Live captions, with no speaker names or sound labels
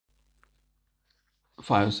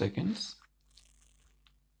5 seconds.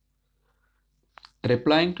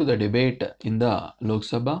 Replying to the debate in the Lok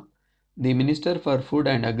Sabha, the Minister for Food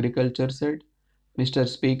and Agriculture said, Mr.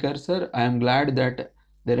 Speaker, sir, I am glad that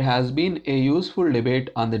there has been a useful debate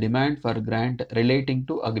on the demand for grant relating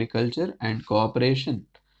to agriculture and cooperation.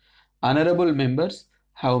 Honorable members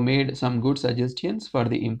have made some good suggestions for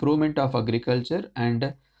the improvement of agriculture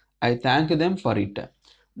and I thank them for it.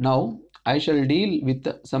 Now, I shall deal with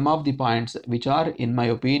some of the points which are, in my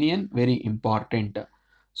opinion, very important.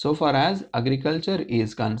 So far as agriculture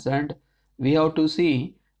is concerned, we have to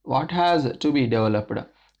see what has to be developed.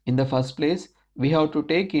 In the first place, we have to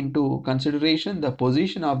take into consideration the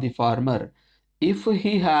position of the farmer. If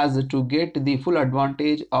he has to get the full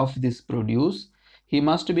advantage of this produce, he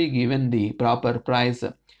must be given the proper price.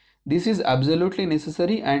 This is absolutely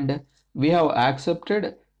necessary and we have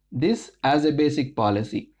accepted this as a basic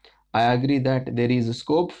policy. I agree that there is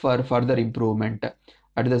scope for further improvement.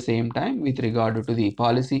 At the same time, with regard to the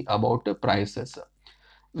policy about prices,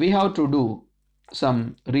 we have to do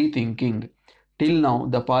some rethinking. Till now,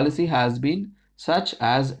 the policy has been such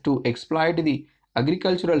as to exploit the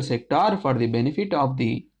agricultural sector for the benefit of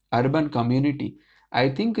the urban community. I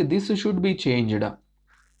think this should be changed.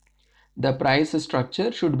 The price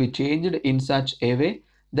structure should be changed in such a way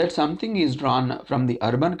that something is drawn from the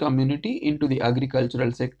urban community into the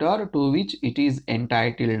agricultural sector to which it is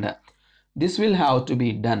entitled. This will have to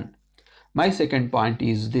be done. My second point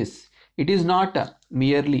is this. It is not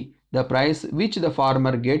merely the price which the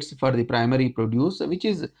farmer gets for the primary produce which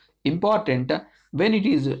is important. When it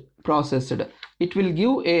is processed, it will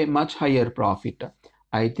give a much higher profit.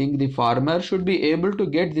 I think the farmer should be able to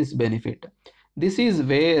get this benefit. This is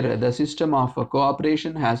where the system of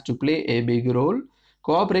cooperation has to play a big role.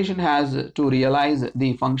 Cooperation has to realize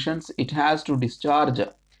the functions it has to discharge.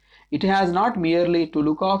 It has not merely to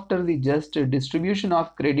look after the just distribution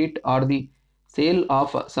of credit or the sale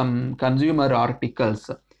of some consumer articles.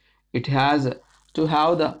 It has to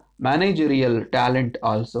have the managerial talent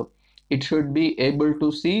also. It should be able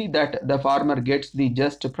to see that the farmer gets the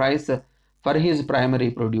just price for his primary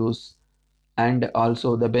produce and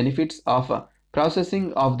also the benefits of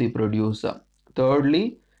processing of the produce.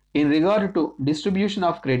 Thirdly, in regard to distribution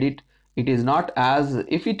of credit, it is not as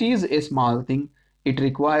if it is a small thing. It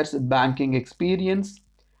requires banking experience.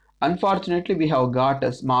 Unfortunately, we have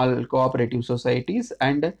got small cooperative societies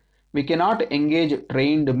and we cannot engage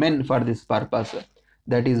trained men for this purpose.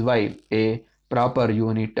 That is why a proper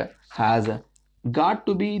unit has got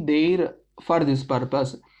to be there for this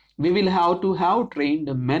purpose. We will have to have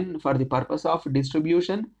trained men for the purpose of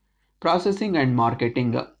distribution, processing and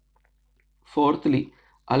marketing. Fourthly,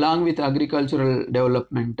 along with agricultural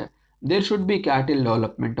development, there should be cattle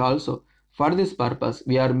development also. For this purpose,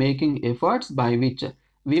 we are making efforts by which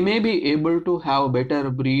we may be able to have better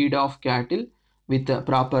breed of cattle with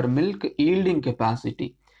proper milk yielding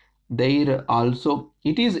capacity. There also,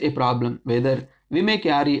 it is a problem whether we may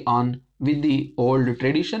carry on with the old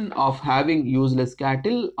tradition of having useless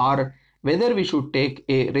cattle or whether we should take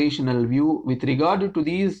a rational view with regard to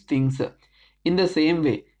these things. In the same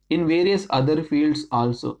way, in various other fields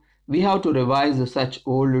also, we have to revise such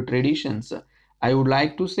old traditions. I would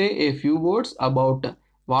like to say a few words about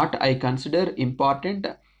what I consider important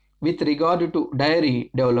with regard to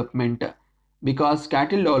dairy development because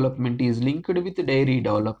cattle development is linked with dairy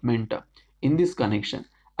development. In this connection,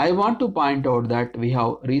 I want to point out that we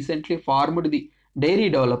have recently formed the Dairy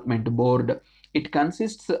Development Board. It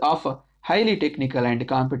consists of highly technical and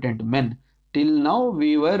competent men. Till now,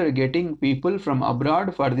 we were getting people from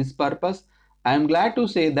abroad for this purpose. I am glad to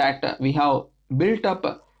say that we have built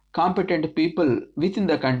up competent people within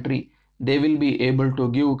the country. They will be able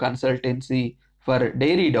to give consultancy for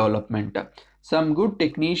dairy development. Some good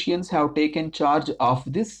technicians have taken charge of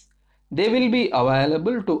this. They will be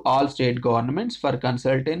available to all state governments for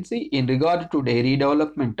consultancy in regard to dairy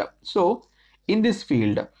development. So, in this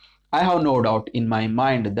field, I have no doubt in my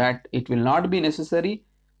mind that it will not be necessary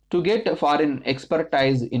to get foreign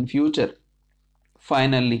expertise in future.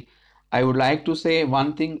 Finally, I would like to say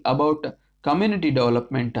one thing about community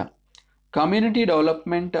development. Community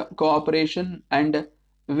development, cooperation and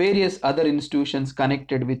various other institutions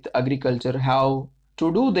connected with agriculture have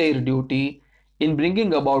to do their duty in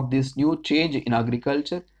bringing about this new change in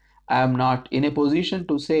agriculture. I am not in a position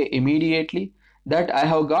to say immediately that I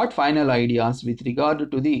have got final ideas with regard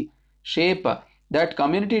to the shape that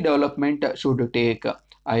community development should take.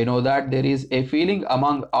 I know that there is a feeling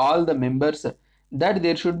among all the members that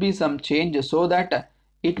there should be some change so that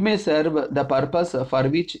it may serve the purpose for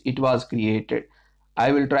which it was created.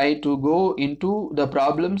 I will try to go into the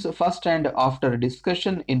problems first and after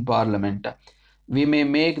discussion in Parliament. we may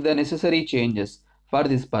make the necessary changes. For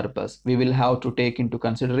this purpose, we will have to take into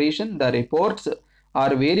consideration the reports or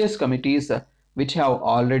various committees which have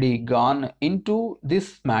already gone into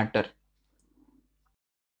this matter.